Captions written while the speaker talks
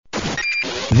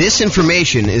This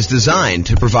information is designed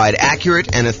to provide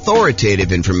accurate and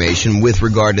authoritative information with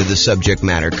regard to the subject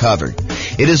matter covered.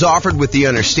 It is offered with the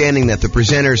understanding that the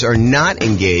presenters are not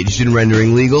engaged in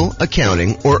rendering legal,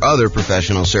 accounting, or other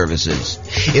professional services.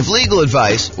 If legal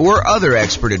advice or other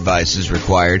expert advice is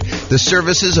required, the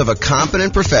services of a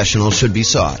competent professional should be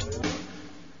sought.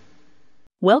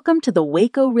 Welcome to the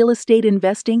Waco Real Estate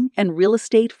Investing and Real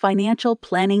Estate Financial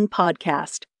Planning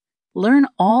Podcast. Learn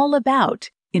all about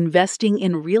investing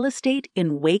in real estate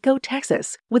in Waco,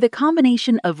 Texas, with a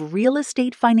combination of real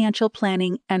estate financial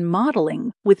planning and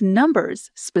modeling with numbers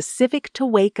specific to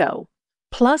Waco,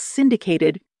 plus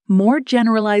syndicated, more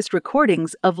generalized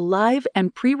recordings of live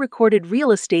and pre-recorded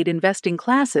real estate investing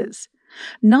classes,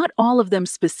 not all of them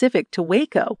specific to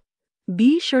Waco.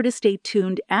 Be sure to stay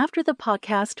tuned after the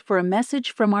podcast for a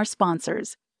message from our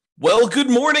sponsors. Well, good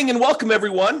morning and welcome,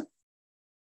 everyone.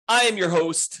 I am your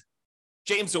host,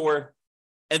 James Orr.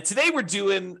 And today we're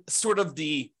doing sort of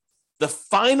the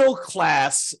final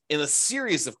class in a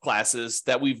series of classes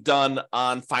that we've done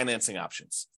on financing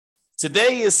options.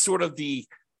 Today is sort of the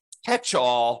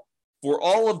catch-all for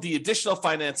all of the additional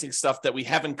financing stuff that we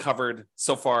haven't covered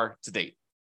so far to date.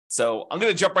 So I'm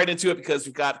going to jump right into it because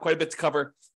we've got quite a bit to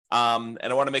cover. And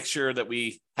I want to make sure that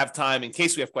we have time in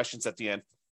case we have questions at the end.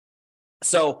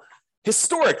 So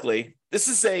historically, this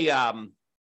is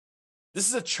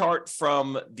a chart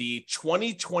from the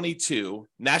 2022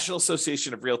 National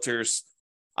Association of Realtors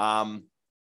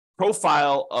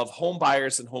profile of home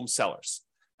buyers and home sellers.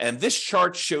 And this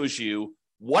chart shows you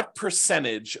what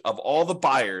percentage of all the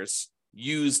buyers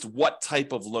used what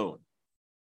type of loan.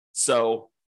 So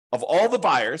of all the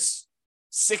buyers,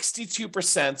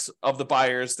 62% of the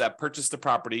buyers that purchased the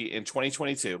property in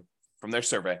 2022 from their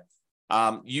survey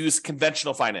used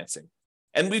conventional financing.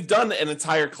 And we've done an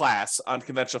entire class on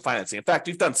conventional financing. In fact,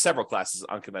 we've done several classes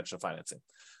on conventional financing.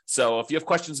 So if you have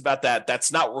questions about that,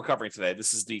 that's not what we're covering today.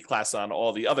 This is the class on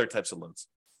all the other types of loans.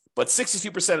 But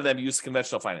 62% of them used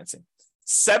conventional financing.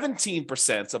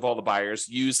 17% of all the buyers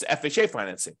used FHA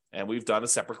financing. And we've done a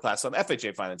separate class on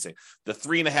FHA financing. The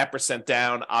 3.5%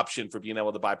 down option for being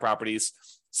able to buy properties,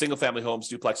 single family homes,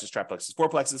 duplexes, triplexes,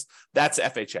 fourplexes, that's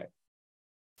FHA.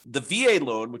 The VA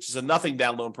loan, which is a nothing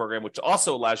down loan program, which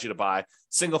also allows you to buy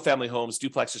single family homes,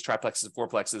 duplexes, triplexes, and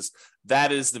fourplexes,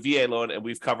 that is the VA loan. And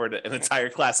we've covered an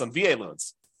entire class on VA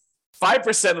loans.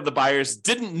 5% of the buyers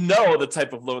didn't know the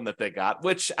type of loan that they got,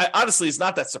 which honestly is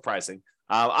not that surprising.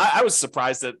 I was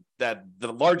surprised that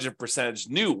the larger percentage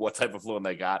knew what type of loan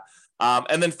they got.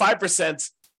 And then 5%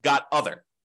 got other.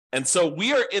 And so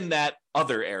we are in that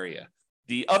other area.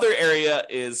 The other area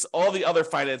is all the other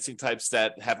financing types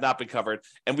that have not been covered.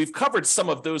 And we've covered some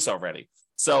of those already.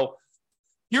 So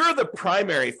here are the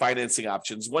primary financing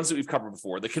options, ones that we've covered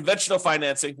before. The conventional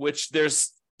financing, which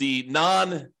there's the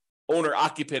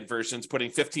non-owner-occupant versions,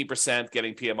 putting 15%,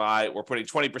 getting PMI, or putting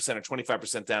 20% or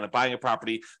 25% down and buying a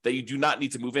property that you do not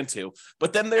need to move into.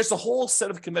 But then there's a whole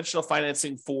set of conventional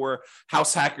financing for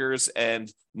house hackers and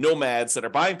nomads that are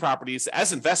buying properties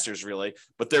as investors, really,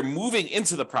 but they're moving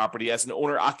into the property as an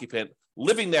owner-occupant,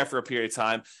 living there for a period of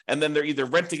time, and then they're either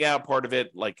renting out part of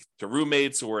it, like to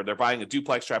roommates, or they're buying a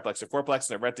duplex, triplex, or fourplex,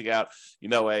 and they're renting out,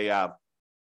 a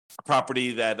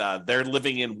property that they're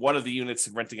living in one of the units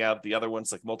and renting out the other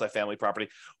ones, like multifamily property,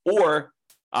 or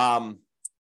I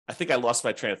think I lost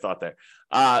my train of thought there,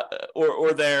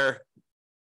 or they're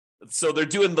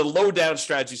doing the low down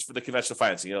strategies for the conventional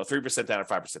financing, 3% down or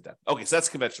 5% down. Okay, so that's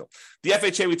conventional. The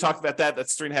FHA, we talked about that.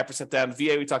 That's 3.5% down.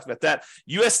 VA, we talked about that.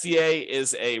 USDA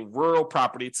is a rural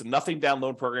property. It's a nothing down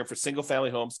loan program for single family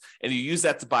homes, and you use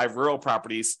that to buy rural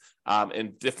properties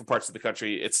in different parts of the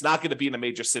country. It's not going to be in a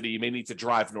major city. You may need to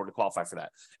drive in order to qualify for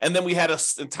that. And then we had an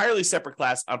entirely separate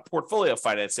class on portfolio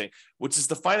financing, which is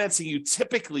the financing you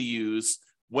typically use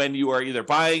when you are either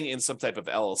buying in some type of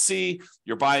LLC,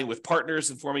 you're buying with partners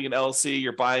and forming an LLC,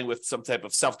 you're buying with some type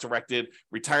of self-directed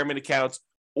retirement account,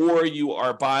 or you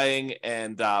are buying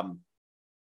and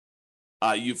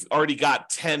you've already got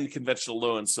 10 conventional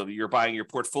loans, so that you're buying your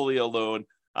portfolio loan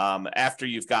after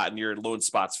you've gotten your loan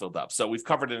spots filled up. So we've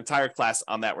covered an entire class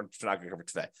on that. We're not going to cover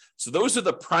today. So those are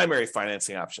the primary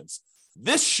financing options.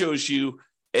 This shows you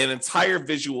an entire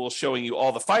visual showing you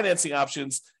all the financing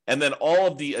options and then all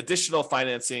of the additional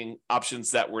financing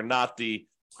options that were not the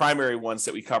primary ones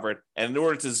that we covered. And in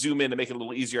order to zoom in and make it a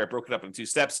little easier, I broke it up in 2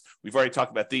 steps. We've already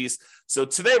talked about these. So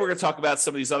today we're going to talk about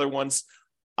some of these other ones.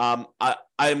 I'm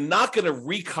not going to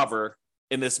recover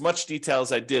in as much detail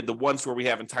as I did the ones where we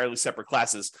have entirely separate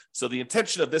classes. So the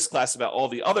intention of this class about all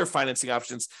the other financing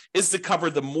options is to cover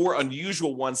the more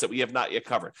unusual ones that we have not yet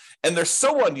covered. And they're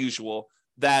so unusual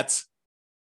that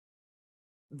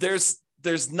there's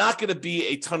there's not going to be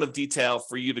a ton of detail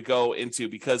for you to go into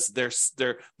because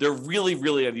they're really,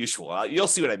 really unusual. You'll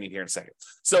see what I mean here in a second.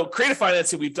 So creative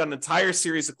financing, we've done an entire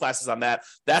series of classes on that.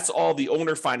 That's all the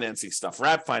owner financing stuff,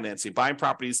 wrap financing, buying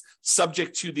properties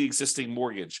subject to the existing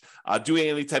mortgage, doing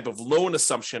any type of loan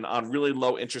assumption on really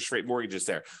low interest rate mortgages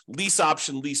there, lease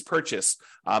option, lease purchase,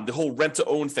 the whole rent to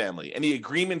own family, any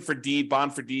agreement for deed,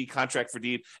 bond for deed, contract for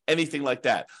deed, anything like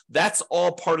that. That's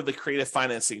all part of the creative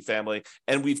financing family.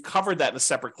 And we've covered that in a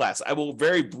separate class. I will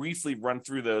very briefly run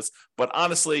through those, but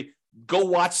honestly, go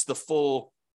watch the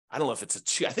full, I don't know if it's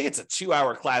I think it's a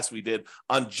 2-hour class we did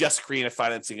on just creative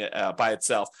financing by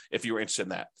itself, if you were interested in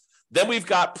that. Then we've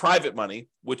got private money,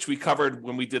 which we covered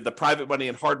when we did the private money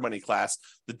and hard money class.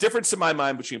 The difference in my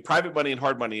mind between private money and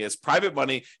hard money is private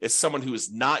money is someone who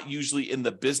is not usually in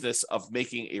the business of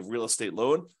making a real estate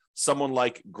loan. Someone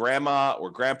like grandma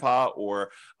or grandpa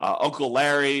or Uncle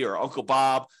Larry or Uncle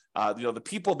Bob, the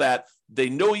people that they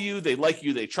know you, they like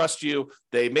you, they trust you.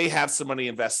 They may have some money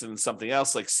invested in something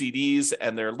else like CDs,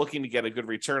 and they're looking to get a good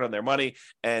return on their money.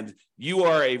 And you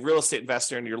are a real estate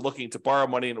investor and you're looking to borrow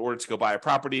money in order to go buy a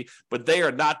property, but they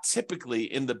are not typically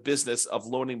in the business of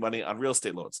loaning money on real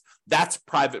estate loans. That's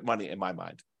private money in my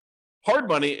mind. Hard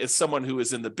money is someone who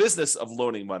is in the business of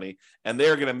loaning money, and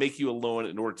they're going to make you a loan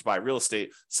in order to buy real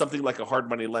estate, something like a hard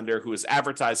money lender who is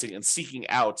advertising and seeking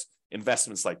out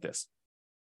investments like this.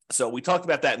 So we talked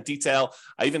about that in detail.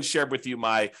 I even shared with you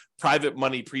my private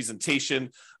money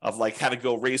presentation of like how to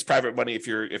go raise private money if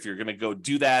you're going to go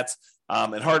do that.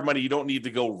 And hard money, you don't need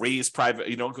to go raise private.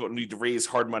 You don't need to raise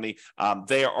hard money.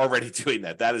 They are already doing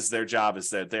that. That is their job,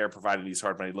 is that they are providing these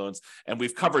hard money loans. And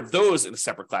we've covered those in a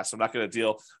separate class. So I'm not going to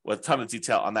deal with a ton of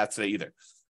detail on that today either.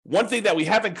 One thing that we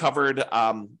haven't covered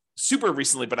super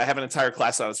recently, but I have an entire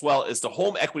class on as well, is the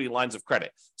home equity lines of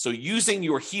credit. So using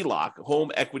your HELOC,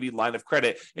 home equity line of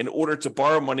credit, in order to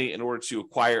borrow money in order to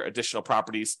acquire additional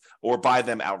properties or buy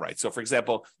them outright. So for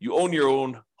example, you own your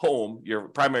own home, your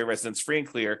primary residence free and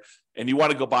clear, and you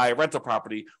want to go buy a rental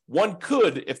property. One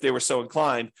could, if they were so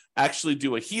inclined, actually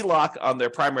do a HELOC on their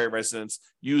primary residence,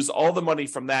 use all the money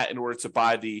from that in order to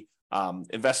buy the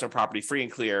investment property free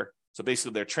and clear. So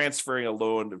basically, they're transferring a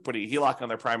loan, they're putting a HELOC on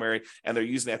their primary, and they're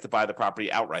using that to buy the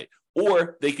property outright.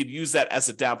 Or they could use that as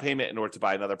a down payment in order to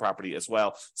buy another property as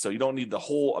well. So you don't need the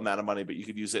whole amount of money, but you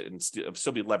could use it and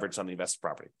still be leveraged on the invested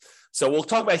property. So we'll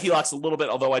talk about HELOCs a little bit,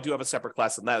 although I do have a separate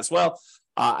class on that as well.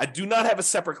 I do not have a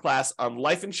separate class on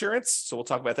life insurance, so we'll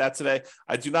talk about that today.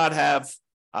 I do not have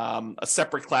a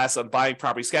separate class on buying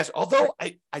properties cash, although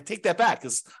I take that back,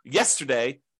 because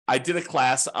yesterday I did a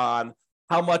class on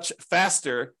how much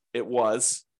faster it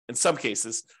was, in some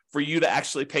cases, for you to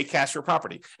actually pay cash for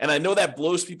property. And I know that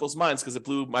blows people's minds because it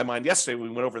blew my mind yesterday when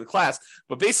we went over the class.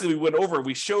 But basically,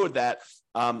 we showed that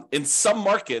in some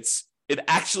markets, it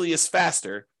actually is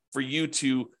faster for you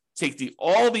to take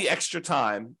all the extra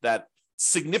time, that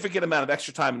significant amount of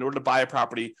extra time in order to buy a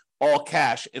property, all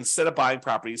cash, instead of buying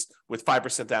properties with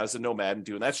 5% down as a nomad and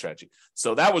doing that strategy.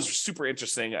 So that was super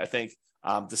interesting, I think,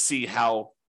 to see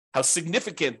how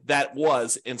significant that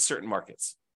was in certain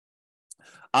markets.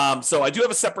 So I do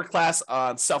have a separate class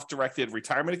on self-directed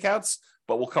retirement accounts,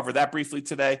 but we'll cover that briefly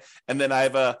today. And then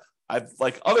I've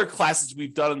like other classes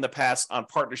we've done in the past on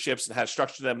partnerships and how to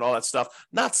structure them and all that stuff,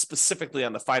 not specifically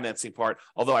on the financing part,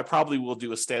 although I probably will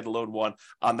do a standalone one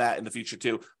on that in the future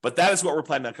too. But that is what we're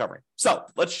planning on covering. So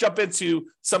let's jump into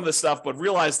some of the stuff, but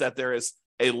realize that there is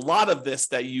a lot of this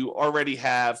that you already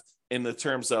have in the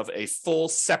terms of a full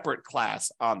separate class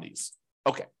on these.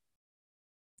 Okay.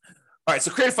 All right,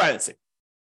 so creative financing.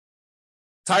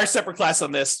 Entire separate class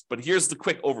on this, but here's the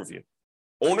quick overview.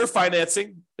 Owner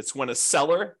financing, it's when a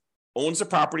seller owns a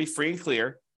property free and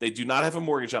clear, they do not have a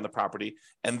mortgage on the property,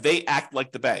 and they act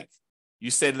like the bank. You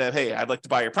say to them, hey, I'd like to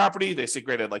buy your property. They say,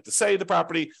 great, I'd like to sell you the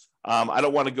property. I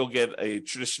don't want to go get a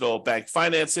traditional bank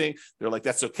financing. They're like,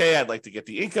 that's okay. I'd like to get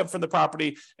the income from the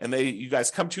property. And you guys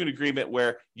come to an agreement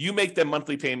where you make them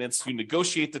monthly payments, you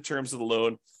negotiate the terms of the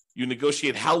loan, you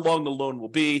negotiate how long the loan will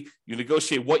be. You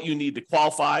negotiate what you need to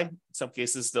qualify. In some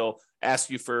cases, they'll ask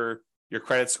you for your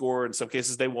credit score. In some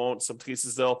cases, they won't. Some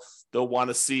cases, they'll want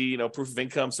to see, proof of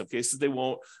income. Some cases, they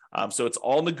won't. So it's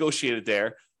all negotiated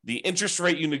there. The interest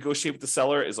rate you negotiate with the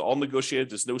seller is all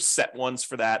negotiated. There's no set ones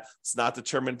for that. It's not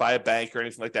determined by a bank or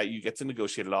anything like that. You get to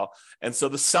negotiate it all. And so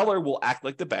the seller will act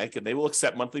like the bank, and they will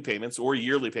accept monthly payments or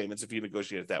yearly payments if you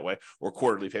negotiate it that way, or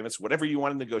quarterly payments, whatever you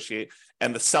want to negotiate.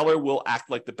 And the seller will act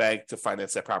like the bank to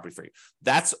finance that property for you.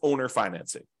 That's owner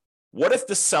financing. What if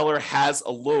the seller has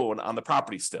a loan on the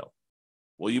property still?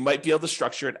 Well, you might be able to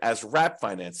structure it as wrap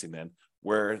financing then,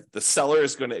 where the seller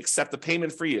is going to accept the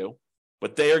payment for you,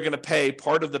 but they are going to pay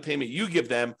part of the payment you give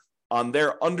them on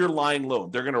their underlying loan.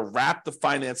 They're going to wrap the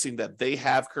financing that they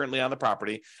have currently on the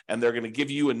property, and they're going to give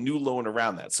you a new loan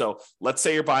around that. So let's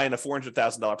say you're buying a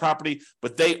 $400,000 property,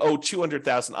 but they owe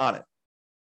 $200,000 on it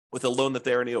with a loan that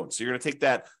they already own. So you're going to take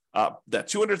that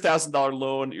 $200,000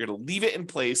 loan, you're going to leave it in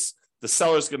place. The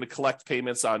seller is going to collect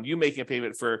payments on you making a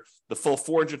payment for the full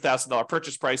 $400,000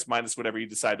 purchase price minus whatever you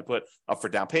decide to put up for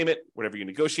down payment, whatever you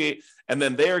negotiate. And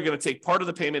then they are going to take part of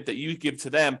the payment that you give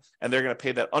to them, and they're going to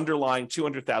pay that underlying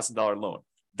 $200,000 loan.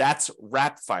 That's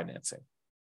wrap financing.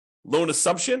 Loan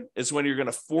assumption is when you're going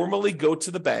to formally go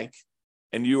to the bank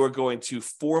and you are going to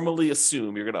formally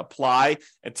assume, you're going to apply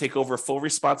and take over full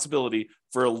responsibility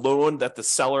for a loan that the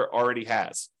seller already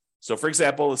has. So, for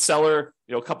example, the seller,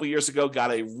 a couple of years ago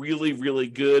got a really, really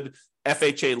good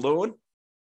FHA loan,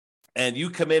 and you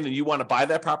come in and you want to buy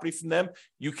that property from them.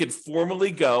 You can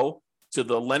formally go to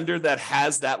the lender that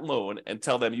has that loan and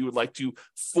tell them you would like to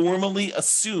formally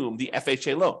assume the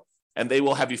FHA loan. And they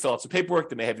will have you fill out some paperwork.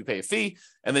 They may have you pay a fee,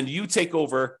 and then you take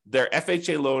over their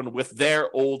FHA loan with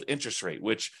their old interest rate,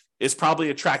 which is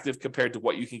probably attractive compared to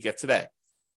what you can get today.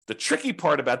 The tricky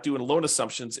part about doing loan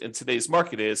assumptions in today's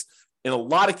market is, in a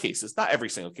lot of cases, not every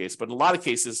single case, but in a lot of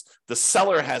cases, the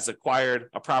seller has acquired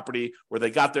a property where they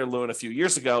got their loan a few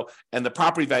years ago, and the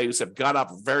property values have gone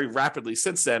up very rapidly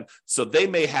since then. So they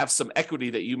may have some equity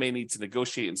that you may need to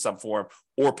negotiate in some form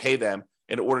or pay them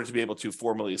in order to be able to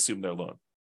formally assume their loan.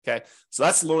 Okay, so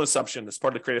that's loan assumption. That's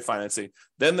part of the creative financing.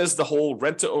 Then there's the whole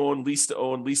rent to own, lease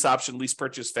option, lease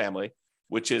purchase family,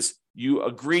 which is you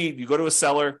agree, you go to a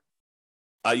seller.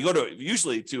 You go to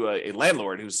usually to a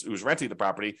landlord who's renting the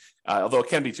property, although it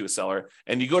can be to a seller,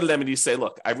 and you go to them and you say,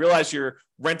 look, I realize you're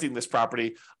renting this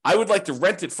property. I would like to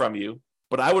rent it from you,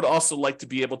 but I would also like to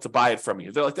be able to buy it from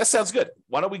you. They're like, that sounds good.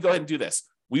 Why don't we go ahead and do this?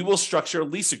 We will structure a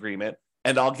lease agreement,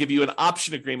 and I'll give you an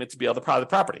option agreement to be able to buy the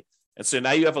property. And so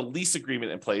now you have a lease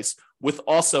agreement in place with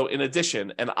also, in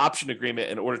addition, an option agreement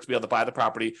in order to be able to buy the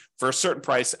property for a certain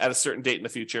price at a certain date in the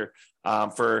future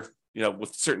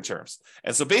with certain terms.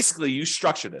 And so basically you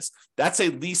structure this. That's a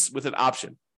lease with an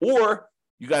option. Or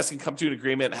you guys can come to an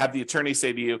agreement, have the attorney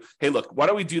say to you, hey, look, why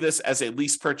don't we do this as a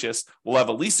lease purchase? We'll have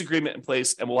a lease agreement in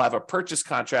place, and we'll have a purchase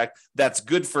contract that's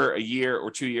good for a year or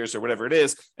 2 years or whatever it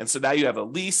is. And so now you have a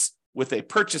lease with a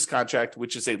purchase contract,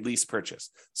 which is a lease purchase.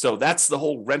 So that's the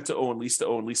whole rent to own, lease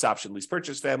option, lease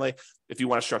purchase family, if you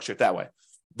want to structure it that way.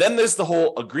 Then there's the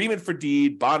whole agreement for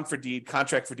deed, bond for deed,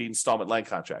 contract for deed, installment line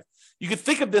contract. You could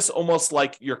think of this almost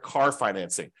like your car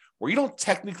financing, where you don't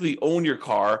technically own your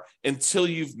car until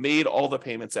you've made all the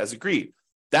payments as agreed.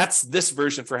 That's this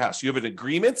version for house. You have an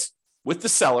agreement with the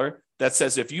seller that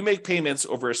says if you make payments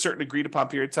over a certain agreed upon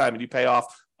period of time and you pay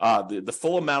off the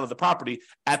full amount of the property,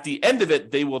 at the end of it,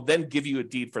 they will then give you a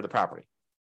deed for the property.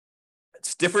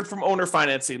 It's different from owner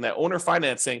financing. That owner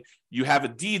financing, you have a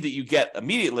deed that you get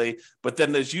immediately, but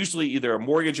then there's usually either a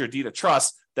mortgage or a deed of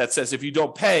trust that says if you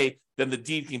don't pay, then the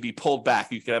deed can be pulled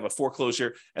back. You can have a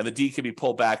foreclosure and the deed can be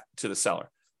pulled back to the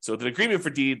seller. So with an agreement for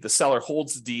deed, the seller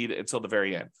holds the deed until the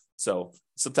very end. So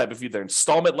some type of either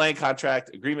installment land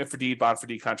contract, agreement for deed, bond for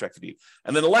deed, contract for deed.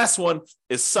 And then the last one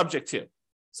is subject to.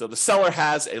 So the seller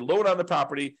has a loan on the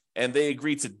property and they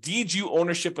agree to deed you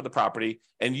ownership of the property,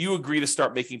 and you agree to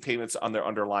start making payments on their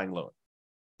underlying loan.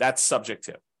 That's subject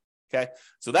to. Okay.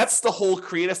 So that's the whole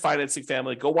creative financing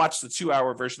family. Go watch the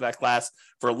 2-hour version of that class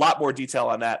for a lot more detail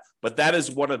on that. But that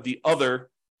is one of the other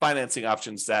financing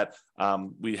options that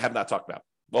we have not talked about.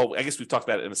 Well, I guess we've talked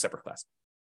about it in a separate class.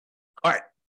 All right.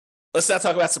 Let's now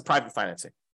talk about some private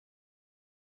financing.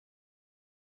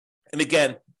 And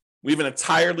again, we have an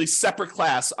entirely separate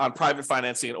class on private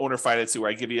financing and owner financing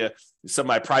where I give you some of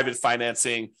my private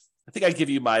financing. I think I give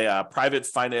you my private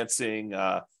financing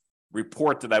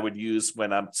report that I would use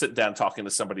when I'm sitting down talking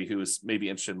to somebody who is maybe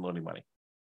interested in loaning money.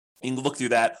 You can look through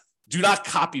that. Do not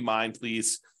copy mine,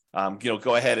 please.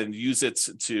 Go ahead and use it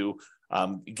to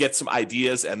get some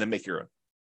ideas and then make your own.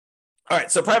 All right,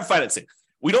 so private financing.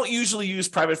 We don't usually use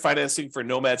private financing for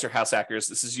nomads or house hackers.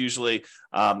 This is usually,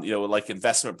 like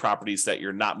investment properties that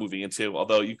you're not moving into,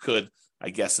 although you could,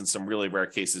 I guess, in some really rare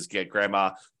cases, get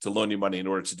grandma to loan you money in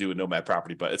order to do a nomad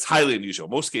property, but it's highly unusual.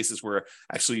 Most cases, we're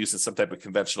actually using some type of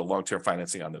conventional long-term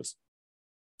financing on those.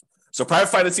 So private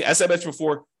financing, as I mentioned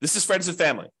before, this is friends and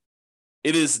family.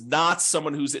 It is not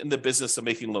someone who's in the business of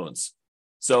making loans.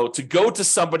 So to go to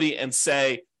somebody and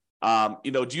say, do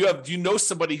you know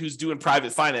somebody who's doing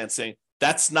private financing?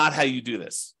 That's not how you do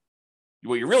this.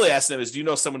 What you're really asking them is, do you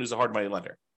know someone who's a hard money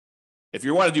lender? If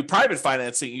you want to do private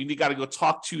financing, you got to go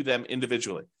talk to them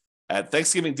individually. At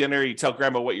Thanksgiving dinner, you tell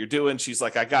grandma what you're doing. She's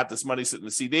like, I got this money sitting in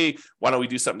the CD. Why don't we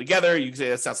do something together? You can say,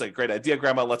 that sounds like a great idea,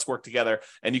 grandma. Let's work together.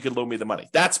 And you can loan me the money.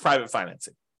 That's private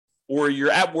financing. Or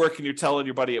you're at work and you're telling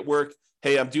your buddy at work,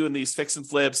 hey, I'm doing these fix and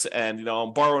flips and,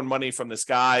 I'm borrowing money from this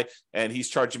guy and he's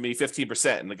charging me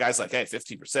 15%. And the guy's like, hey,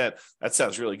 15%, that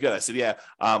sounds really good. I said, yeah.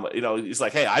 He's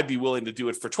like, hey, I'd be willing to do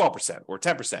it for 12% or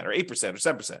 10% or 8%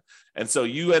 or 7%. And so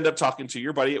you end up talking to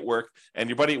your buddy at work, and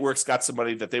your buddy at work's got some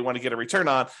money that they want to get a return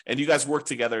on. And you guys work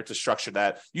together to structure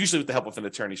that, usually with the help of an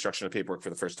attorney structuring the paperwork for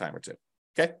the first time or two.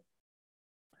 Okay.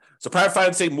 So private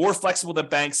financing, more flexible than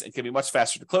banks and can be much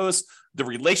faster to close. The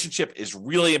relationship is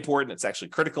really important. It's actually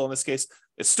critical in this case.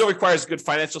 It still requires a good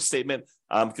financial statement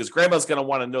because grandma's going to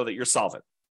want to know that you're solvent,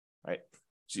 right?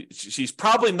 She's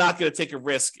probably not going to take a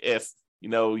risk if,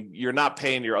 you're not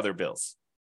paying your other bills.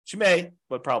 She may,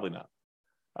 but probably not.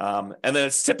 And then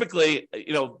it's typically,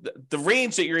 the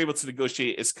range that you're able to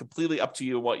negotiate is completely up to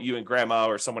you, what you and grandma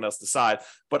or someone else decide.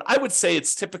 But I would say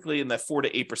it's typically in the 4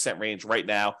 to 8% range right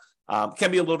now.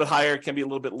 Can be a little bit higher, can be a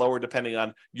little bit lower, depending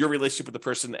on your relationship with the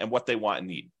person and what they want and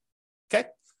need. Okay,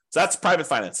 so that's private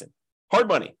financing. Hard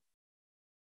money,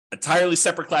 entirely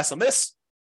separate class on this.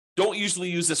 Don't usually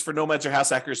use this for nomads or house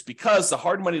hackers because the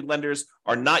hard money lenders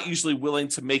are not usually willing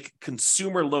to make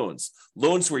consumer loans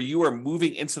where you are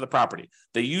moving into the property.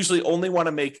 They usually only want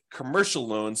to make commercial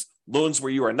loans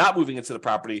where you are not moving into the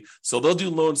property. So they'll do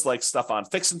loans like stuff on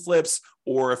fix and flips,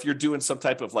 or if you're doing some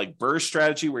type of like BRRRR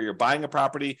strategy where you're buying a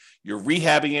property, you're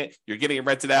rehabbing it, you're getting it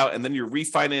rented out, and then you're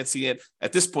refinancing it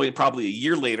at this point, probably a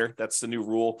year later. That's the new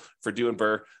rule for doing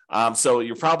BRRRR. So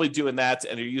you're probably doing that,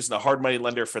 and you're using a hard money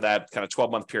lender for that kind of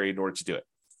 12-month period in order to do it.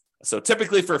 So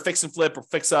typically for a fix and flip or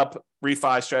fix up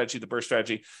refi strategy, the BRRRR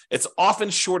strategy, it's often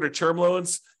shorter term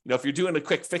loans. If you're doing a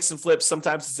quick fix and flip,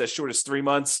 sometimes it's as short as 3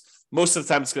 months. Most of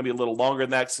the time, it's going to be a little longer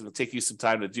than that because it'll take you some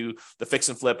time to do the fix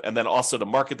and flip and then also to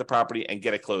market the property and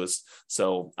get it closed.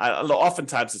 So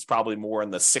oftentimes it's probably more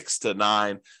in the 6 to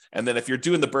 9. And then if you're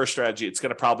doing the BRRRR strategy, it's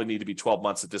going to probably need to be 12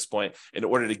 months at this point in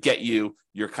order to get you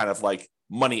your kind of like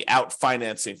money out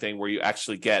financing thing where you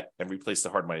actually get and replace the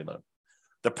hard money loan.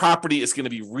 The property is going to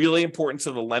be really important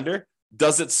to the lender.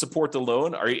 Does it support the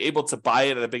loan? Are you able to buy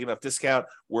it at a big enough discount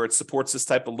where it supports this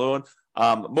type of loan?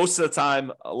 Most of the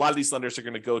time, a lot of these lenders are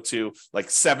going to go to like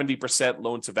 70%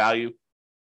 loan to value,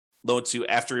 loan to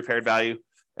after repaired value.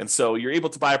 And so you're able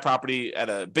to buy a property at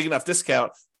a big enough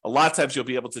discount. A lot of times you'll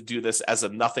be able to do this as a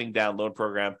nothing down loan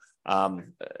program.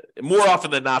 More often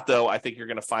than not, though, I think you're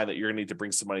going to find that you're going to need to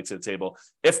bring some money to the table,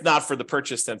 if not for the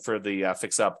purchase, then for the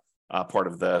fix up part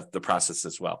of the process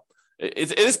as well.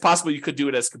 It is possible you could do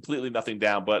it as completely nothing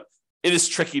down, but it is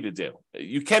tricky to do.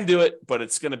 You can do it, but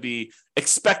it's going to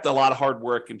expect a lot of hard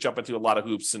work and jump into a lot of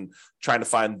hoops and trying to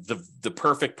find the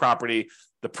perfect property,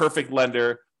 the perfect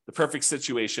lender, the perfect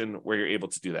situation where you're able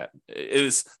to do that.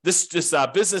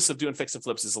 Business of doing fix and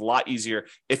flips is a lot easier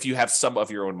if you have some of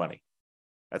your own money.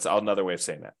 That's another way of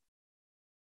saying that.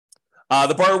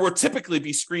 The borrower will typically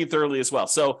be screened thoroughly as well.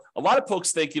 So a lot of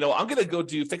folks think, I'm going to go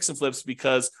do fix and flips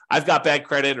because I've got bad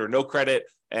credit or no credit.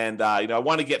 And, I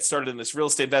want to get started in this real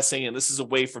estate investing. And this is a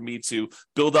way for me to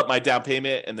build up my down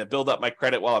payment and then build up my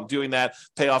credit while I'm doing that,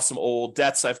 pay off some old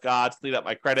debts I've got, clean up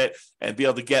my credit, and be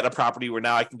able to get a property where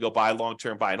now I can go buy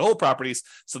long-term buy and hold properties.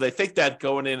 So they think that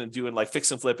going in and doing like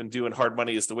fix and flip and doing hard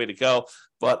money is the way to go.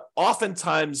 But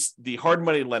oftentimes the hard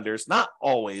money lenders, not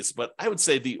always, but I would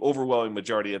say the overwhelming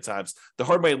majority of times, the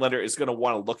hard money lender is going to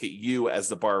want to look at you as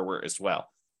the borrower as well.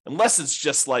 Unless it's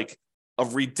just like a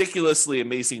ridiculously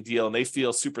amazing deal and they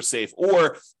feel super safe,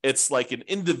 or it's like an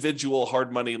individual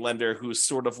hard money lender who's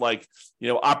sort of like,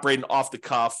 operating off the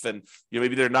cuff and,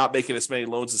 maybe they're not making as many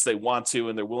loans as they want to,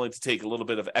 and they're willing to take a little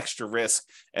bit of extra risk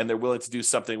and they're willing to do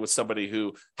something with somebody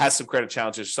who has some credit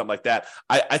challenges or something like that.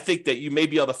 I think that you may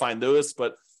be able to find those,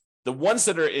 but the ones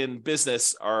that are in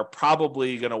business are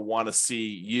probably going to want to see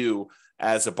you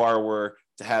as a borrower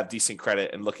to have decent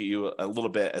credit and look at you a little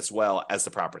bit as well as the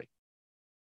property.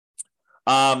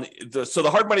 So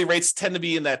the hard money rates tend to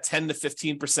be in that 10 to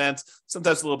 15%,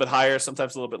 sometimes a little bit higher,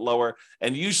 sometimes a little bit lower,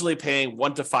 and usually paying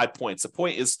 1 to 5 points. A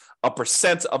point is a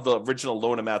percent of the original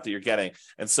loan amount that you're getting.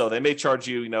 And so they may charge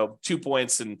you, 2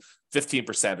 points and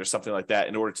 15% or something like that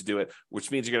in order to do it,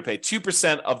 which means you're going to pay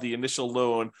 2% of the initial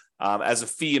loan as a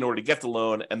fee in order to get the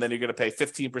loan. And then you're going to pay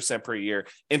 15% per year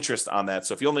interest on that.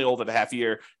 So if you only hold it a half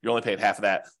year, you're only paying half of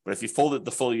that. But if you fold it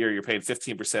the full year, you're paying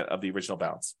 15% of the original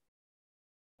balance.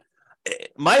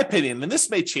 My opinion, and this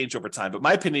may change over time, but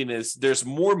my opinion is there's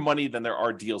more money than there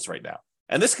are deals right now.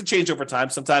 And this can change over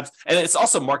time sometimes. And it's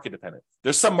also market dependent.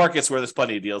 There's some markets where there's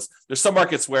plenty of deals. There's some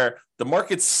markets where the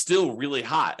market's still really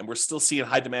hot and we're still seeing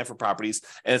high demand for properties.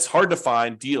 And it's hard to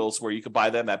find deals where you can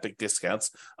buy them at big discounts,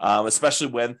 especially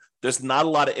when there's not a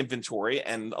lot of inventory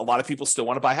and a lot of people still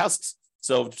want to buy houses.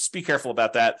 So just be careful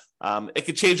about that. It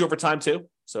can change over time too.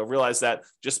 So realize that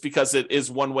just because it is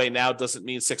one way now doesn't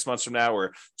mean 6 months from now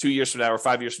or 2 years from now or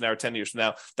 5 years from now or 10 years from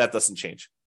now, that doesn't change.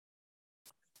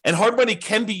 And hard money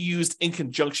can be used in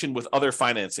conjunction with other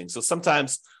financing. So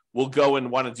sometimes we'll go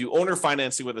and want to do owner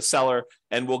financing with a seller,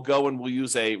 and we'll go and we'll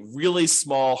use a really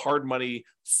small hard money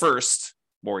first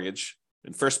mortgage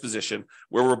in first position,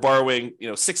 where we're borrowing,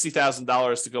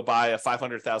 $60,000 to go buy a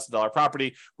 $500,000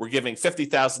 property. We're giving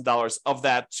 $50,000 of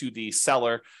that to the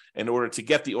seller in order to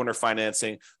get the owner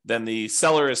financing. Then the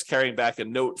seller is carrying back a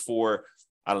note for,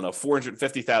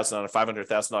 $450,000 on a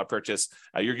 $500,000 purchase.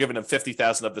 You're giving them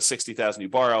 $50,000 of the $60,000 you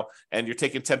borrow, and you're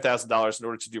taking $10,000 in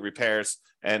order to do repairs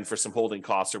and for some holding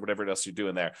costs or whatever else you're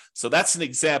doing there. So that's an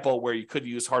example where you could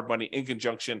use hard money in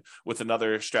conjunction with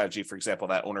another strategy, for example,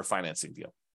 that owner financing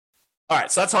deal. All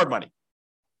right, so that's hard money.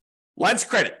 Lines of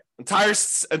credit,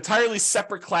 entirely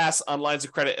separate class on lines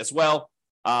of credit as well.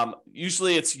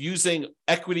 Usually it's using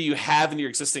equity you have in your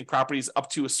existing properties up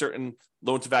to a certain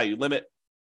loan-to-value limit.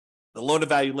 The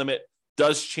loan-to-value limit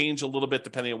does change a little bit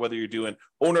depending on whether you're doing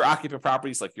owner-occupant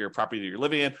properties, like your property that you're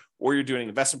living in, or you're doing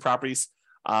investment properties.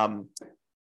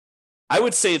 I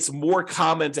would say it's more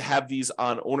common to have these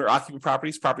on owner-occupant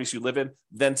properties you live in,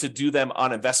 than to do them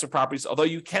on investment properties, although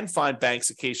you can find banks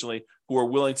occasionally who are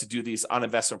willing to do these on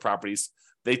investment properties.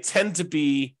 They tend to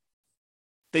be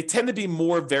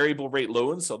more variable rate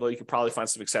loans, although you could probably find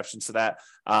some exceptions to that.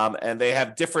 And they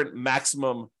have different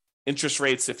maximum interest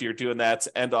rates if you're doing that,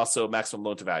 and also maximum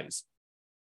loan to values.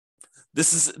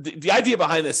 This is the idea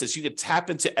behind this is you could tap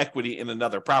into equity in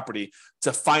another property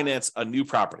to finance a new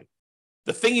property.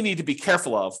 The thing you need to be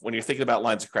careful of when you're thinking about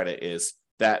lines of credit is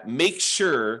that make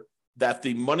sure that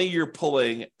the money you're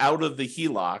pulling out of the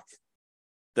HELOC,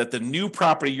 that the new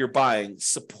property you're buying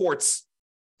supports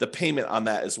the payment on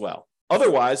that as well.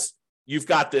 Otherwise, you've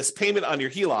got this payment on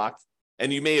your HELOC,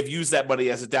 and you may have used that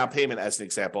money as a down payment, as an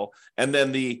example, and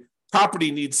then the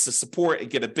property needs to support and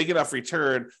get a big enough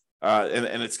return,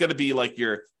 and it's going to be like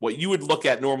what you would look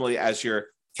at normally as your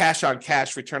cash on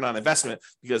cash return on investment,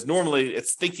 because normally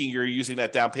it's thinking you're using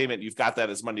that down payment, you've got that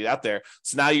as money out there.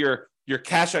 So now your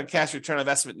cash on cash return on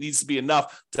investment needs to be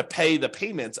enough to pay the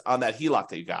payments on that HELOC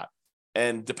that you got.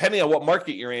 And depending on what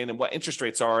market you're in and what interest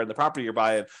rates are in the property you're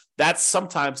buying, that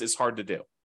sometimes is hard to do.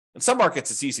 In some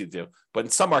markets, it's easy to do, but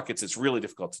in some markets, it's really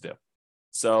difficult to do.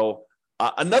 So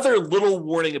another little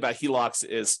warning about HELOCs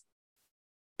is,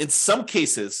 in some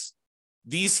cases,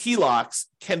 these HELOCs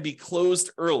can be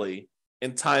closed early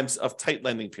in times of tight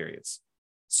lending periods.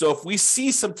 So if we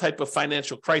see some type of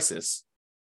financial crisis,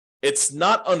 it's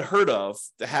not unheard of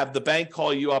to have the bank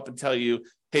call you up and tell you,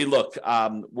 hey, look,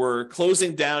 we're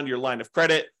closing down your line of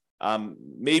credit.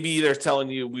 Maybe they're telling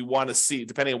you we want to see,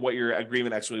 depending on what your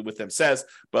agreement actually with them says,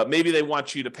 but maybe they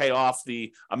want you to pay off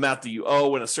the amount that you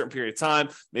owe in a certain period of time.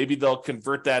 Maybe they'll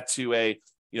convert that to a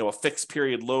fixed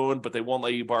period loan, but they won't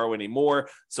let you borrow anymore.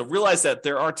 So realize that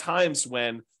there are times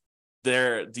when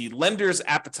the lender's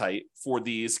appetite for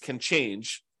these can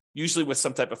change, usually with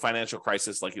some type of financial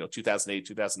crisis like 2008,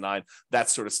 2009, that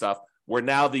sort of stuff, where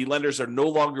now the lenders are no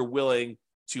longer willing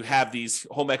to have these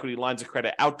home equity lines of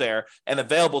credit out there and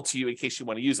available to you in case you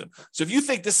want to use them. So if you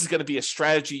think this is going to be a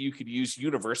strategy you could use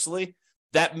universally,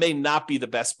 that may not be the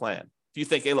best plan. If you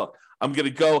think, hey, look,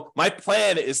 my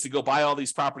plan is to go buy all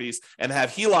these properties and have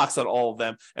HELOCs on all of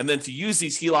them, and then to use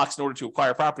these HELOCs in order to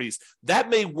acquire properties, that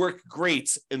may work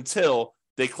great until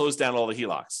they close down all the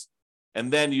HELOCs. And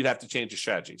then you'd have to change your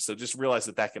strategy. So just realize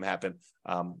that can happen,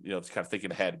 kind of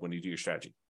thinking ahead when you do your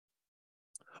strategy.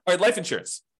 All right, life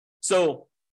insurance. So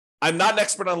I'm not an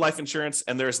expert on life insurance,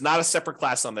 and there's not a separate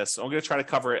class on this. So I'm going to try to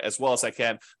cover it as well as I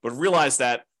can, but realize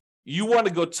that you want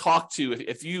to go talk to,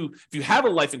 if you have a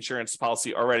life insurance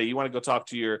policy already, you want to go talk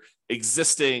to your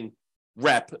existing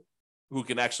rep who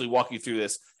can actually walk you through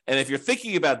this. And if you're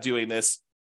thinking about doing this,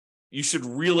 you should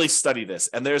really study this.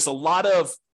 And there's a lot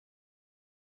of,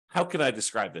 how can I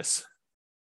describe this?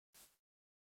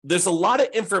 There's a lot of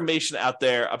information out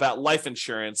there about life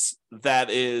insurance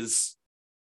that is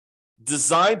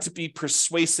designed to be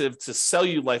persuasive to sell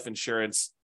you life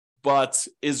insurance, but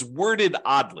is worded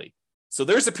oddly. So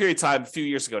there's a period of time a few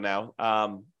years ago now,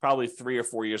 probably 3 or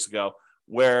 4 years ago,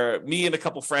 where me and a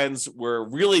couple friends were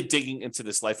really digging into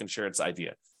this life insurance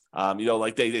idea.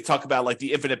 Like they talk about like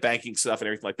the infinite banking stuff and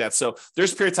everything like that. So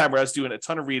there's a period of time where I was doing a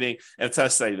ton of reading and a ton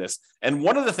of studying this. And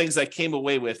one of the things I came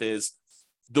away with is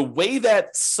the way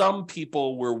that some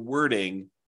people were wording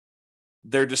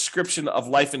their description of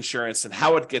life insurance and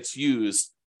how it gets used.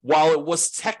 While it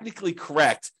was technically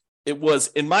correct, it was,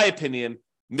 in my opinion,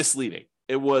 misleading.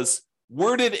 It was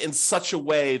worded in such a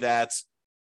way that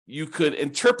you could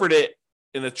interpret it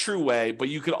in a true way, but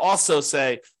you could also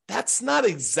say That's not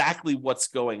exactly what's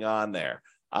going on there.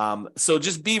 So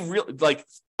just be real, like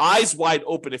eyes wide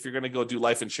open if you're going to go do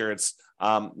life insurance.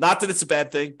 Not that it's a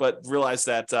bad thing, but realize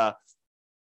that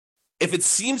if it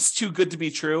seems too good to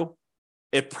be true,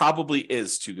 it probably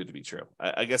is too good to be true.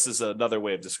 I guess is another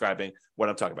way of describing what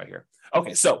I'm talking about here.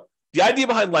 Okay, so the idea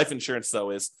behind life insurance,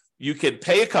 though, is you could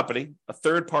pay a company, a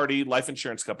third-party life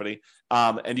insurance company,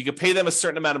 and you could pay them a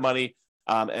certain amount of money.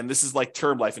 And this is like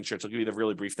term life insurance. I'll give you the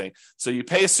really brief thing. So you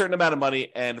pay a certain amount of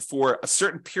money, and for a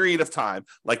certain period of time,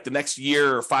 like the next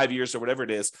year or 5 years or whatever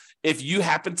it is, if you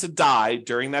happen to die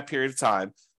during that period of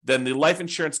time, then the life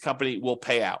insurance company will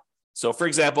pay out. So, for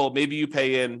example, maybe you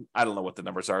pay in, I don't know what the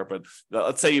numbers are, but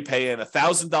let's say you pay in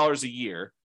 $1,000 a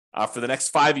year for the next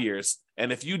 5 years.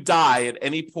 And if you die at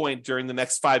any point during the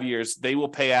next 5 years, they will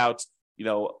pay out,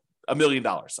 $1 million.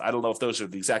 I don't know if those are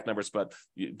the exact numbers, but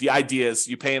the idea is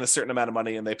you pay in a certain amount of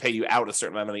money and they pay you out a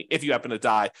certain amount of money if you happen to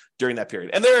die during that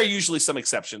period. And there are usually some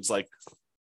exceptions, like,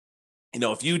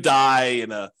 if you die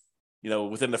in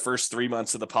within the first 3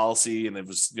 months of the policy and it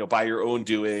was, by your own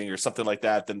doing or something like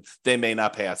that, then they may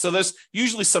not pay out. So there's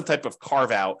usually some type of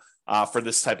carve out for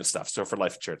this type of stuff. So for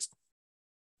life insurance.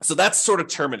 So that's sort of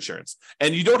term insurance,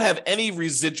 and you don't have any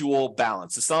residual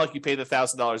balance. It's not like you pay the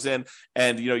 $1,000 in,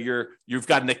 and you've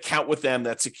got an account with them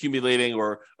that's accumulating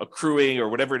or accruing or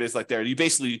whatever it is like there. You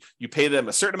pay them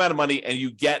a certain amount of money, and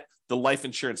you get the life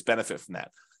insurance benefit from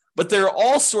that. But there are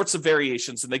all sorts of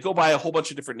variations, and they go by a whole bunch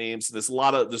of different names. There's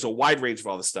a wide range of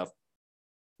all this stuff.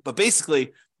 But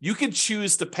basically, you can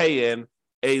choose to pay in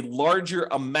a larger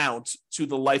amount to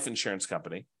the life insurance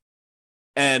company,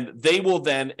 and they will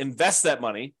then invest that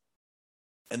money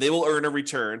and they will earn a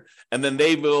return, and then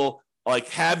they will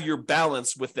have your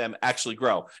balance with them actually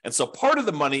grow. And so part of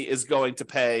the money is going to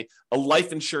pay a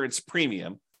life insurance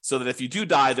premium so that if you do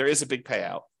die, there is a big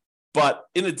payout. But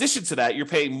in addition to that, you're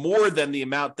paying more than the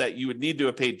amount that you would need to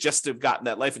have paid just to have gotten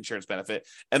that life insurance benefit.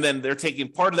 And then they're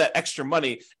taking part of that extra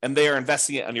money and they are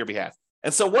investing it on your behalf.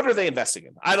 And so what are they investing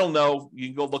in? I don't know. You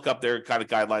can go look up their kind of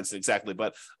guidelines exactly,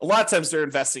 but a lot of times they're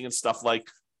investing in stuff like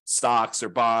stocks or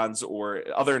bonds or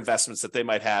other investments that they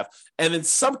might have. And in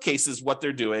some cases, what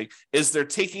they're doing is they're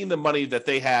taking the money that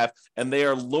they have and they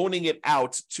are loaning it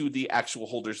out to the actual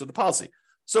holders of the policy.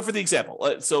 So for the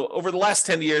example, so over the last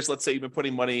 10 years, let's say you've been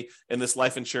putting money in this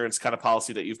life insurance kind of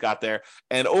policy that you've got there.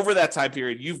 And over that time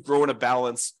period, you've grown a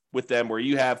balance with them where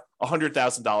you have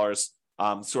 $100,000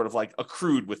 sort of like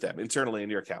accrued with them internally in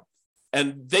your account.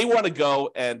 And they want to go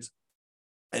and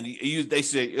they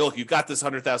say, look, you've got this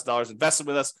 $100,000 invested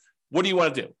with us. What do you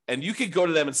want to do? And you could go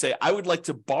to them and say, I would like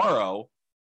to borrow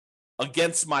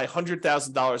against my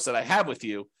 $100,000 that I have with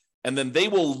you. And then they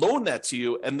will loan that to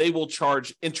you and they will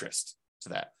charge interest to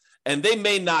that. And they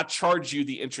may not charge you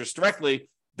the interest directly.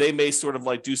 They may sort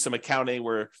of do some accounting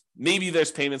where maybe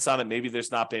there's payments on it, maybe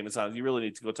there's not payments on it. You really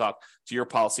need to go talk to your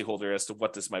policyholder as to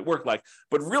what this might work like.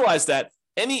 But realize that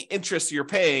any interest you're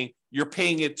paying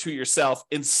it to yourself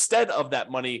instead of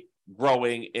that money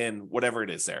growing in whatever it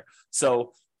is there.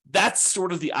 So that's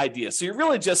sort of the idea. So you're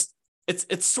really just,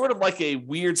 it's sort of like a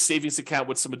weird savings account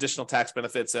with some additional tax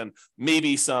benefits and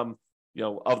maybe some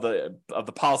of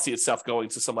the policy itself going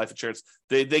to some life insurance.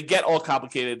 They get all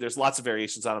complicated. There's lots of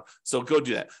variations on them. So go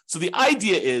do that. So the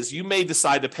idea is you may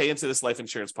decide to pay into this life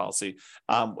insurance policy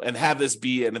and have this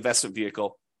be an investment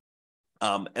vehicle.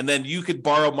 And then you could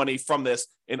borrow money from this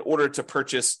in order to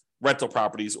purchase rental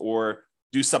properties or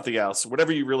do something else,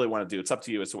 whatever you really want to do. It's up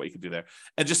to you as to what you can do there.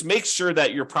 And just make sure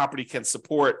that your property can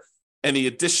support any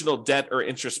additional debt or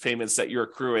interest payments that you're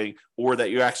accruing or that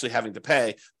you're actually having to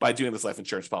pay by doing this life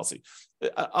insurance policy.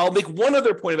 I'll make one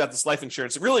other point about this life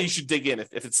insurance. Really, you should dig in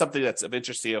if it's something that's of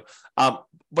interest to you.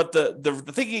 But the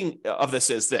thinking of this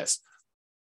is this.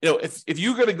 If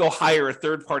you're going to go hire a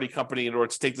third-party company in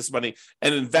order to take this money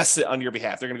and invest it on your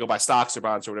behalf, they're going to go buy stocks or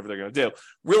bonds or whatever they're going to do.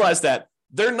 Realize that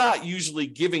they're not usually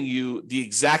giving you the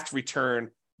exact return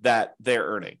that they're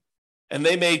earning. And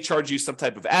they may charge you some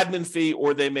type of admin fee,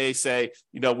 or they may say,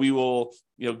 we will,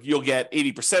 you'll get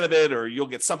 80% of it, or you'll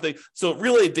get something. So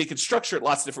really, they can structure it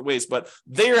lots of different ways, but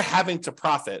they're having to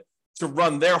profit to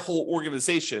run their whole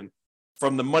organization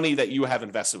from the money that you have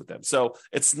invested with them. So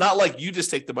it's not like you just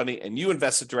take the money and you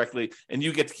invest it directly and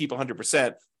you get to keep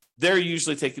 100%. They're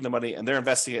usually taking the money and they're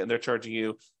investing it and they're charging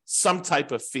you some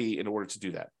type of fee in order to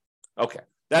do that. Okay,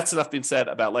 that's enough being said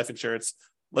about life insurance.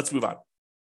 Let's move on.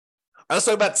 Let's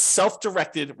talk about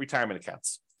self-directed retirement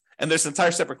accounts. And there's an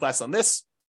entire separate class on this.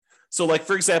 So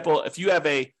for example, if you have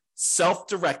a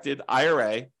self-directed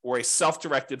IRA or a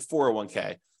self-directed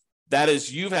 401k, that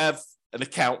is, you have an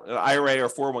account, an IRA or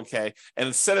 401k, and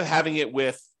instead of having it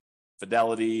with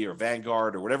Fidelity or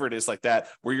Vanguard or whatever it is like that,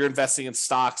 where you're investing in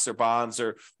stocks or bonds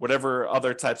or whatever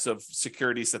other types of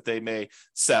securities that they may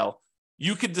sell,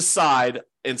 you could decide,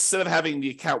 instead of having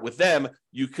the account with them,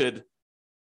 you could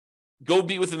go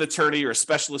meet with an attorney or a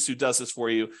specialist who does this for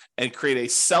you and create a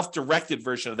self-directed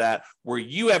version of that where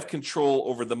you have control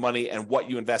over the money and what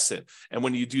you invest in. And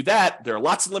when you do that, there are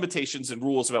lots of limitations and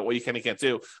rules about what you can and can't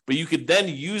do, but you could then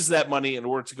use that money in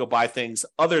order to go buy things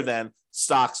other than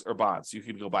stocks or bonds. You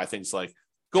could go buy things like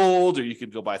gold, or you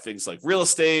could go buy things like real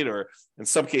estate, or in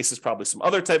some cases, probably some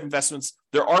other type of investments.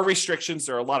 There are restrictions.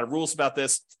 There are a lot of rules about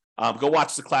this. Go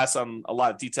watch the class on a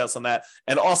lot of details on that.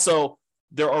 And also,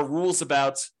 there are rules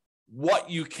about what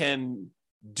you can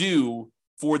do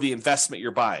for the investment you're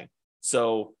buying.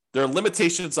 So there are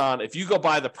limitations on, if you go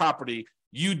buy the property,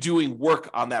 you doing work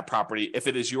on that property if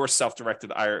it is your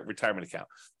self-directed IRA retirement account.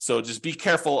 So just be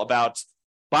careful about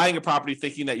buying a property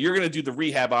thinking that you're going to do the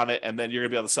rehab on it and then you're going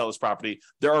to be able to sell this property.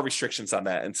 There are restrictions on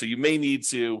that. And so you may need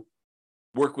to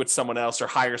work with someone else or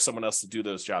hire someone else to do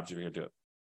those jobs if you're going to do it.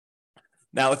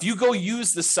 Now, if you go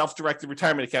use the self-directed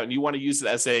retirement account and you want to use it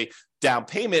as a down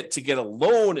payment to get a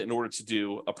loan in order to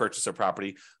do a purchase of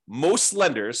property, most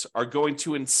lenders are going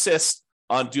to insist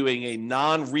on doing a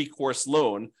non-recourse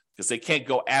loan because they can't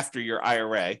go after your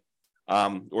IRA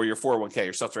or your 401k,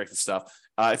 your self-directed stuff.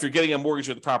 If you're getting a mortgage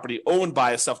with a property owned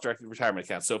by a self-directed retirement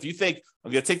account. So if you think,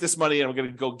 I'm going to take this money and I'm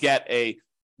going to go get a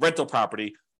rental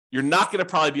property, you're not going to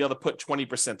probably be able to put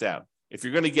 20% down. If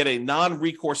you're going to get a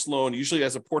non-recourse loan, usually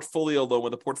as a portfolio loan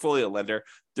with a portfolio lender,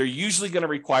 they're usually going to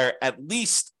require at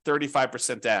least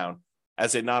 35% down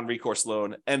as a non-recourse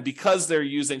loan. And because they're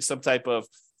using some type of,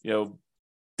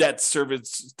 debt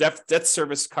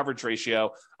service coverage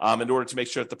ratio in order to make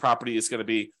sure that the property is going to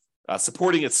be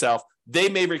supporting itself, they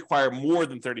may require more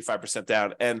than 35%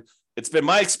 down. And it's been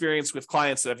my experience with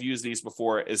clients that have used these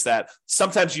before is that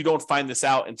sometimes you don't find this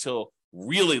out until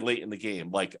really late in the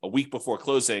game, like a week before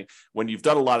closing, when you've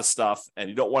done a lot of stuff and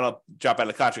you don't want to drop out of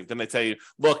the contract. Then they tell you,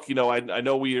 look, I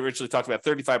know we originally talked about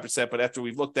 35%, but after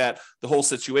we've looked at the whole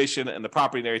situation and the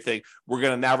property and everything, we're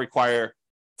going to now require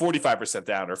 45%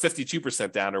 down or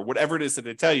 52% down or whatever it is that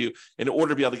they tell you in order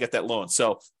to be able to get that loan.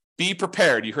 So be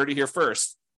prepared. You heard it here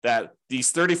first, that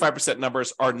these 35%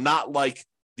 numbers are not like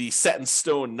the set in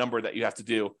stone number that you have to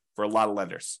do for a lot of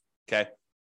lenders. Okay.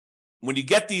 When you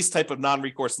get these type of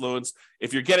non-recourse loans,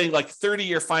 if you're getting like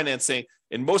 30-year financing,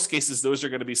 in most cases, those are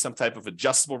going to be some type of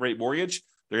adjustable rate mortgage.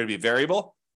 They're going to be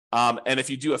variable. And if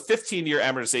you do a 15-year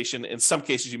amortization, in some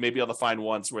cases, you may be able to find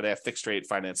ones where they have fixed rate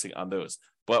financing on those.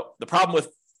 But the problem with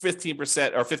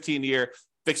 15% or 15-year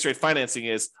fixed rate financing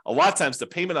is a lot of times the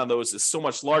payment on those is so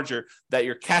much larger that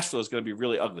your cash flow is going to be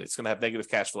really ugly. It's going to have negative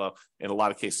cash flow in a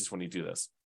lot of cases when you do this.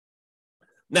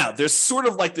 Now, there's sort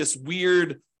of like this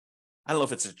weird, I don't know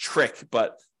if it's a trick,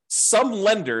 but some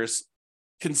lenders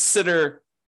consider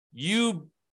you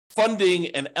funding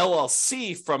an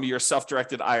LLC from your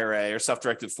self-directed IRA or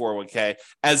self-directed 401k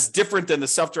as different than the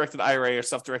self-directed IRA or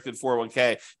self-directed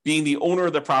 401k being the owner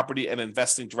of the property and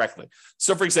investing directly.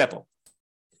 So, for example,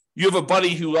 you have a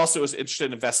buddy who also is interested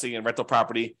in investing in rental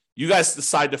property. You guys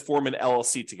decide to form an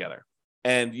LLC together.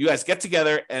 And you guys get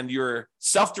together and your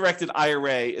self-directed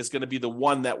IRA is going to be the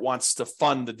one that wants to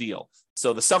fund the deal.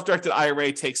 So the self-directed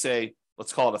IRA takes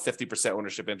let's call it a 50%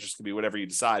 ownership interest, could be whatever you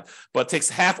decide, but it takes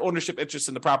half ownership interest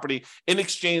in the property in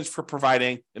exchange for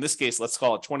providing, in this case, let's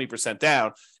call it 20%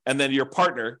 down. And then your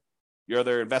partner, your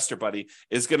other investor buddy,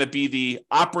 is going to be the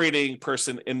operating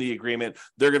person in the agreement.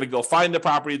 They're going to go find the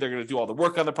property. They're going to do all the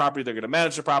work on the property. They're going to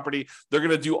manage the property. They're going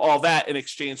to do all that in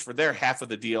exchange for their half of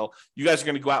the deal. You guys are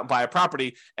going to go out and buy a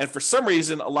property. And for some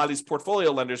reason, a lot of these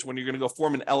portfolio lenders, when you're going to go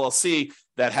form an LLC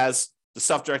that has the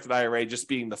self-directed IRA just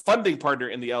being the funding partner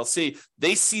in the LLC,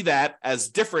 they see that as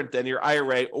different than your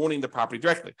IRA owning the property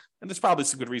directly. And there's probably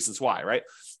some good reasons why, right?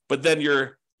 But then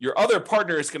your other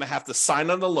partner is going to have to sign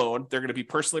on the loan. They're going to be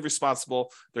personally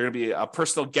responsible. They're going to be a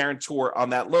personal guarantor on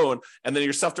that loan. And then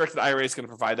your self-directed IRA is going to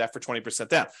provide that for 20%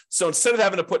 down. So instead of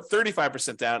having to put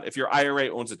 35% down, if your IRA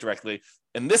owns it directly,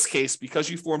 in this case, because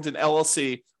you formed an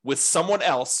LLC with someone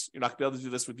else, you're not going to be able to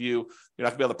do this with you. You're not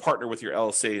going to be able to partner with your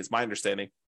LLC, is my understanding.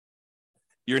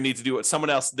 You're going to need to do it with someone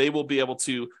else. They will be able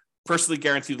to personally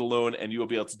guarantee the loan, and you will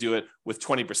be able to do it with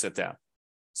 20% down.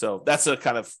 So that's a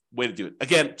kind of way to do it.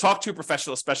 Again, talk to a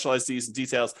professional, specialize these in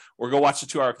details, or go watch the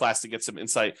 2-hour class to get some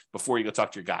insight before you go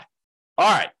talk to your guy.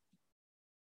 All right.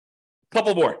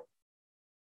 Couple more.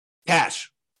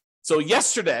 Cash. So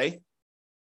yesterday,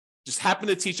 just happened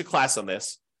to teach a class on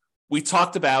this. We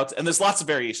talked about, and there's lots of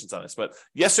variations on this, but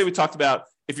yesterday we talked about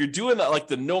if you're doing like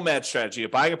the nomad strategy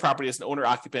of buying a property as an owner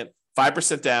occupant,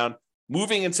 5% down,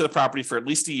 moving into the property for at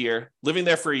least a year, living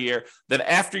there for a year. Then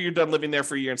after you're done living there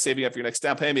for a year and saving up your next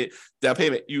down payment,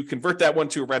 you convert that one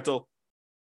to a rental.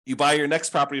 You buy your next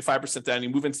property 5% down, you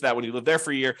move into that when you live there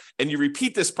for a year, and you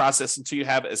repeat this process until you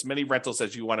have as many rentals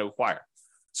as you want to acquire.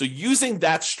 So using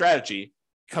that strategy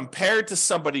compared to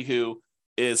somebody who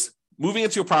is moving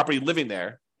into a property, living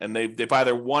there, and they buy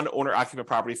their one owner-occupant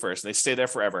property first, and they stay there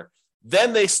forever.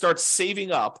 Then they start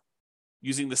saving up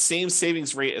using the same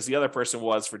savings rate as the other person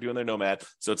was for doing their nomad.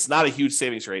 So it's not a huge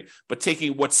savings rate, but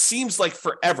taking what seems like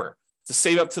forever to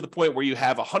save up to the point where you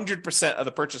have 100% of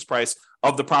the purchase price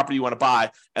of the property you want to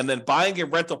buy, and then buying a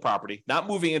rental property, not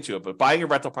moving into it, but buying a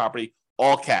rental property,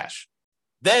 all cash.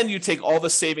 Then you take all the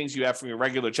savings you have from your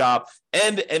regular job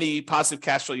and any positive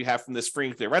cash flow you have from this free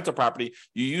and clear rental property,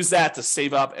 you use that to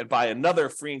save up and buy another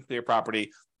free and clear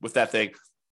property with that thing.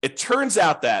 It turns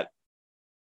out that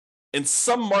in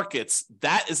some markets,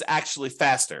 that is actually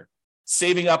faster,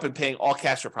 saving up and paying all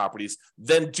cash for properties,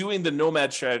 than doing the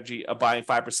nomad strategy of buying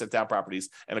 5% down properties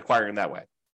and acquiring that way.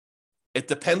 It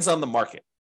depends on the market.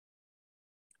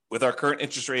 With our current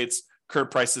interest rates,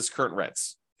 current prices, current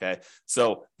rents. Okay,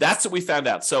 so that's what we found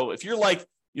out. So if you're like,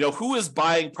 who is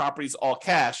buying properties all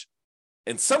cash?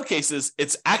 In some cases,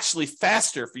 it's actually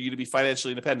faster for you to be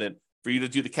financially independent, for you to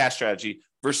do the cash strategy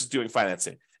versus doing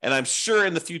financing. And I'm sure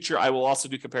in the future, I will also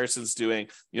do comparisons doing,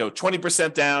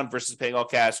 20% down versus paying all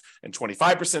cash, and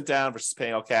 25% down versus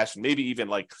paying all cash, and maybe even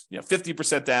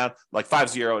 50% down, like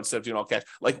 50 instead of doing all cash.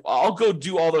 I'll go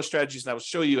do all those strategies, and I will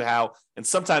show you how. And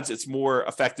sometimes it's more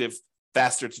effective,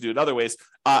 faster to do it other ways.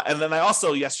 And then I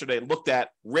also yesterday looked at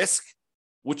risk,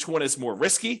 which one is more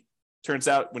risky. Turns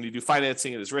out when you do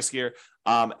financing, it is riskier.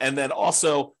 And then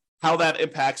also how that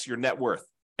impacts your net worth.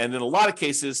 And in a lot of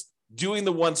cases, doing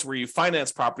the ones where you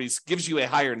finance properties gives you a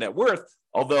higher net worth,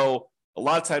 although a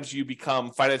lot of times you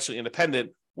become financially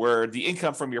independent where the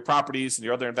income from your properties and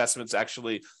your other investments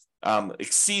actually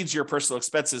exceeds your personal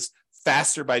expenses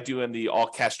faster by doing the all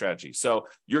cash strategy. So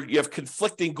you have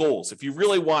conflicting goals. If you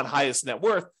really want highest net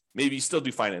worth, maybe you still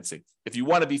do financing. If you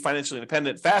want to be financially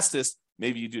independent fastest,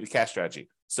 maybe you do the cash strategy.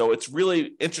 So it's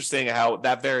really interesting how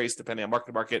that varies depending on market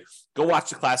to market. Go watch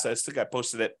the class. I think I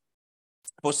posted it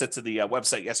to the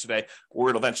website yesterday, or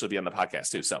it'll eventually be on the podcast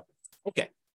too. So, okay.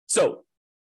 So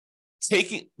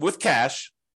taking with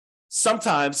cash,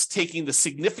 sometimes taking the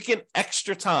significant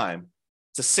extra time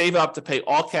to save up to pay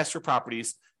all cash for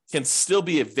properties can still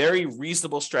be a very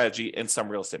reasonable strategy in some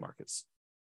real estate markets.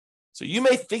 So you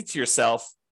may think to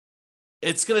yourself,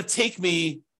 it's going to take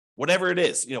me whatever it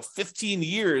is, 15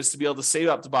 years to be able to save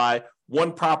up to buy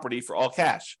one property for all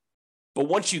cash. But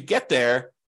once you get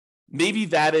there, maybe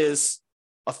that is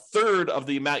a third of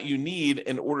the amount you need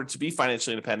in order to be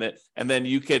financially independent. And then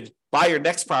you could buy your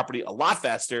next property a lot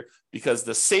faster because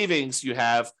the savings you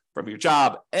have from your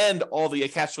job and all the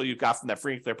cash flow you've got from that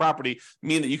free and clear property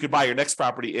mean that you could buy your next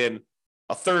property in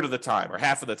a third of the time or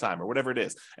half of the time or whatever it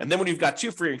is. And then when you've got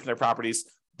two free and clear properties,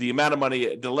 the amount of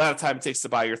time it takes to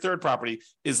buy your third property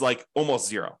is like almost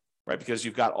zero, right? Because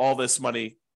you've got all this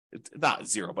money. Not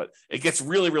zero, but it gets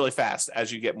really, really fast as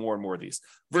you get more and more of these.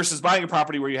 Versus buying a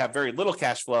property where you have very little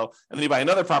cash flow, and then you buy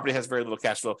another property that has very little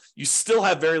cash flow. You still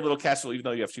have very little cash flow, even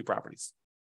though you have two properties.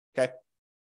 Okay.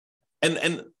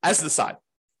 And as an aside,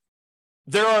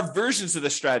 there are versions of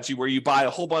this strategy where you buy a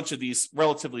whole bunch of these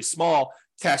relatively small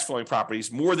cash flowing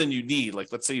properties, more than you need.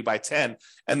 Like let's say you buy 10,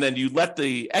 and then you let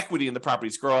the equity in the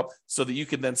properties grow up so that you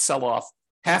can then sell off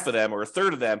half of them or a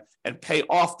third of them and pay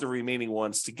off the remaining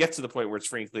ones to get to the point where it's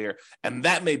free and clear. And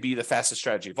that may be the fastest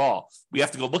strategy of all. We have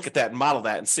to go look at that and model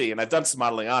that and see. And I've done some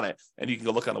modeling on it, and you can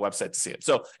go look on the website to see it.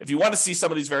 So if you want to see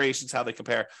some of these variations, how they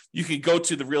compare, you can go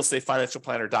to the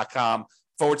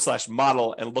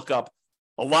realestateFinancialPlanner.com/model and look up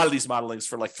a lot of these modelings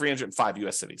for like 305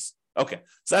 US cities. Okay,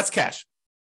 so that's cash.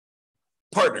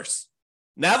 Partners.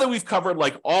 Now that we've covered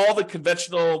like all the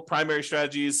conventional primary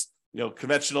strategies,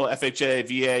 conventional FHA,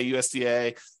 VA,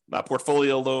 USDA,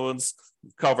 portfolio loans.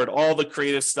 We've covered all the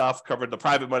creative stuff, covered the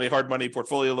private money, hard money,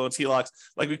 portfolio loans, HELOCs.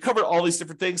 Like we covered all these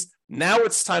different things. Now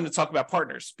it's time to talk about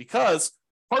partners, because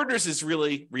partners is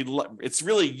really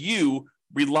you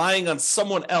relying on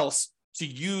someone else to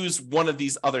use one of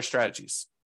these other strategies,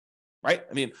 right?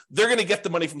 I mean, they're going to get the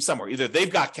money from somewhere. Either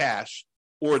they've got cash,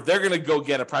 or they're going to go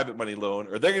get a private money loan,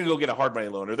 or they're going to go get a hard money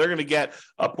loan, or they're going to get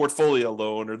a portfolio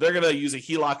loan, or they're going to use a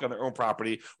HELOC on their own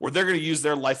property, or they're going to use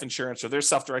their life insurance or their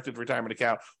self-directed retirement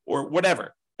account or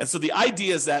whatever. And so the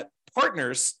idea is that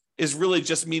partners is really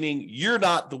just meaning you're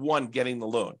not the one getting the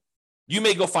loan. You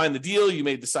may go find the deal. You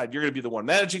may decide you're going to be the one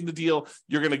managing the deal.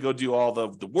 You're going to go do all the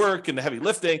work and the heavy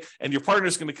lifting, and your partner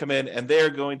is going to come in and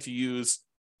they're going to use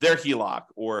their HELOC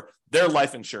or their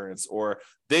life insurance, or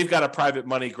they've got a private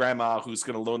money grandma who's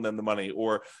going to loan them the money,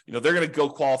 or, they're going to go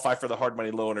qualify for the hard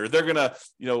money loan, or they're going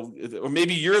to, or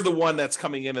maybe you're the one that's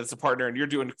coming in as a partner and you're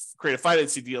doing creative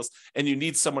financing deals and you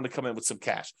need someone to come in with some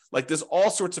cash. Like, there's all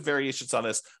sorts of variations on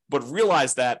this, but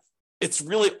realize that it's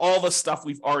really all the stuff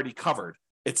we've already covered.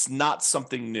 It's not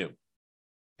something new.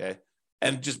 Okay.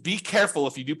 And just be careful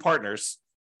if you do partners.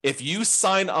 If you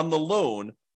sign on the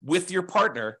loan with your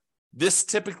partner, this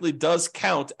typically does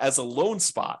count as a loan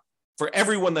spot for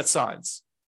everyone that signs.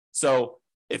 So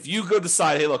if you go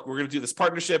decide, hey, look, we're going to do this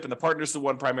partnership, and the partner's the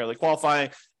one primarily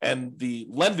qualifying, and the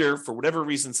lender, for whatever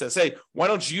reason, says, hey, why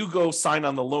don't you go sign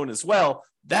on the loan as well?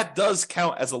 That does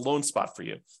count as a loan spot for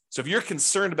you. So if you're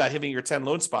concerned about hitting your 10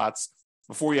 loan spots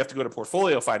before you have to go to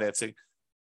portfolio financing,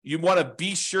 you want to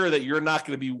be sure that you're not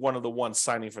going to be one of the ones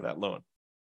signing for that loan.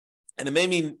 And it may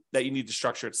mean that you need to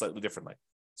structure it slightly differently.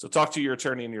 So talk to your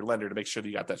attorney and your lender to make sure that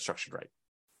you got that structured right.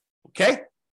 Okay?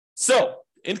 So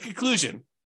in conclusion,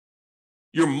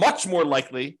 you're much more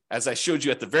likely, as I showed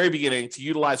you at the very beginning, to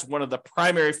utilize one of the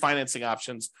primary financing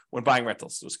options when buying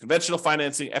rentals. So it's conventional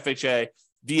financing, FHA,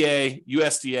 VA,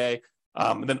 USDA,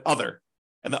 and then other.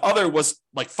 And the other was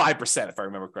like 5%, if I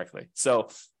remember correctly. So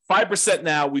 5%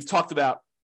 now, we've talked about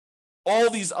all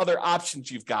these other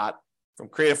options you've got, from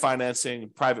creative financing,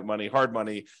 private money, hard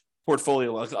money,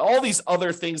 portfolio loans, all these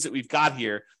other things that we've got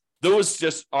here, those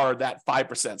just are that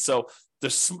 5%. So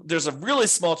there's a really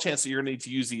small chance that you're going to need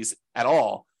to use these at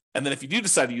all. And then if you do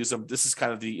decide to use them, this is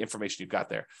kind of the information you've got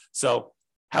there. So,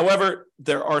 however,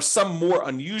 there are some more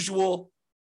unusual,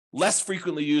 less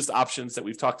frequently used options that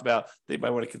we've talked about that you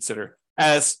might want to consider,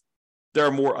 as there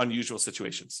are more unusual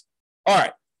situations. All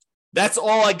right, that's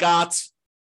all I got.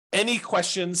 Any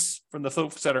questions from the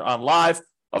folks that are on live?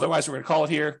 Otherwise, we're going to call it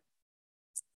here.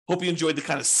 Hope you enjoyed the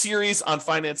kind of series on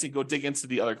financing. Go dig into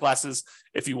the other classes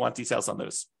if you want details on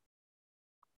those.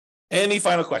 Any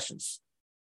final questions?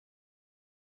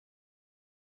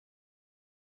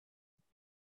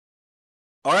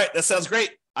 All right, that sounds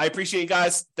great. I appreciate you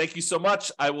guys. Thank you so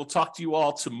much. I will talk to you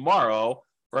all tomorrow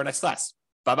for our next class.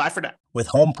 Bye-bye for now. With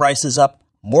home prices up,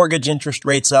 mortgage interest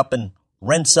rates up, and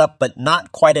rents up, but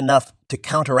not quite enough to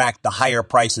counteract the higher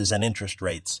prices and interest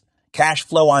rates, cash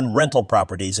flow on rental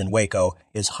properties in Waco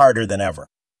is harder than ever.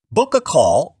 Book a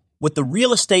call with the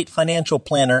Real Estate Financial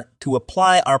Planner to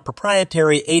apply our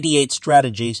proprietary 88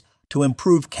 strategies to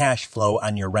improve cash flow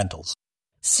on your rentals.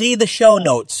 See the show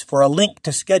notes for a link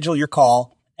to schedule your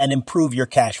call and improve your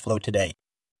cash flow today.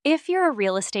 If you're a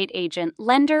real estate agent,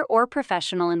 lender, or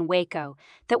professional in Waco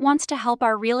that wants to help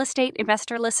our real estate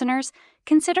investor listeners,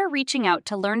 consider reaching out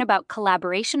to learn about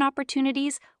collaboration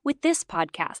opportunities with this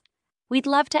podcast. We'd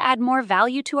love to add more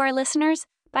value to our listeners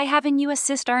by having you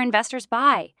assist our investors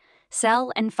buy,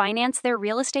 sell, and finance their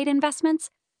real estate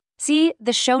investments. See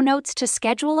the show notes to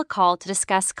schedule a call to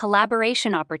discuss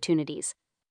collaboration opportunities.